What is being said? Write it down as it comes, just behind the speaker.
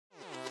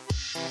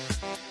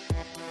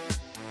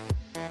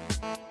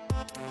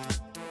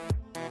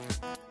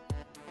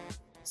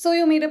So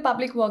you made a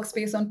public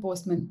workspace on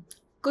Postman.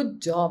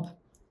 Good job.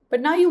 But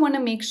now you want to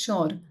make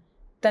sure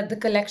that the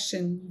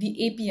collection, the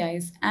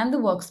APIs, and the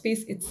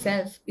workspace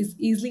itself is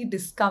easily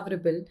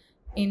discoverable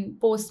in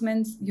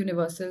Postman's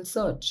universal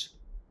search.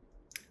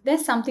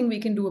 There's something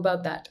we can do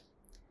about that.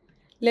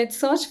 Let's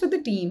search for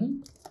the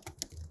team.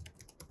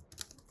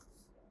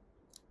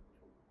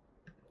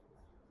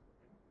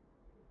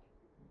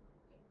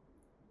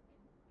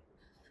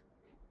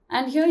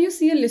 And here you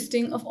see a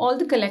listing of all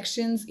the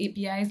collections,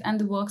 APIs, and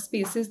the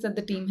workspaces that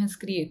the team has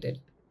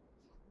created.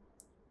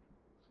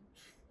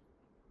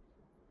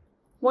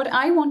 What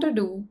I want to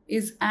do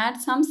is add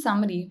some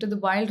summary to the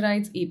Wild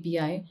Rides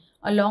API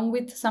along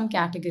with some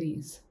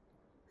categories.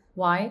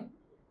 Why?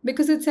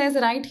 Because it says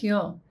right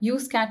here,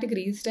 use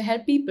categories to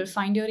help people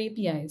find your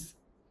APIs.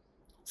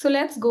 So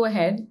let's go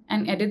ahead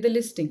and edit the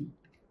listing.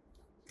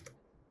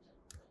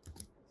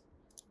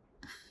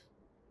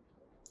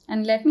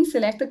 And let me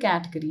select the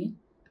category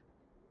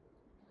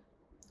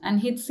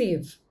and hit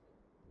save.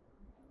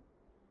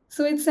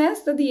 So it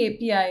says that the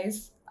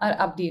APIs are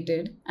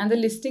updated and the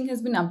listing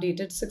has been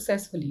updated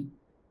successfully.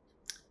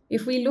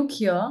 If we look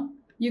here,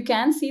 you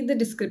can see the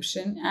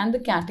description and the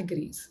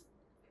categories.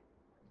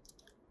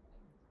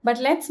 But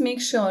let's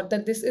make sure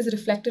that this is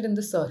reflected in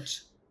the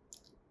search.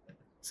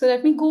 So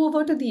let me go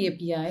over to the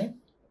API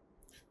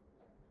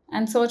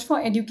and search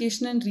for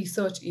education and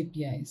research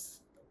APIs.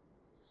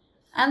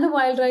 And the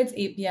Wild Rides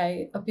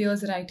API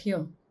appears right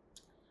here.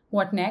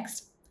 What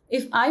next?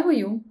 If I were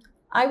you,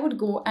 I would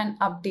go and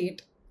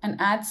update and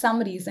add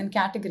summaries and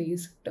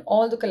categories to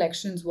all the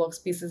collections,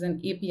 workspaces, and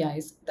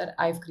APIs that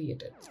I've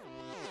created.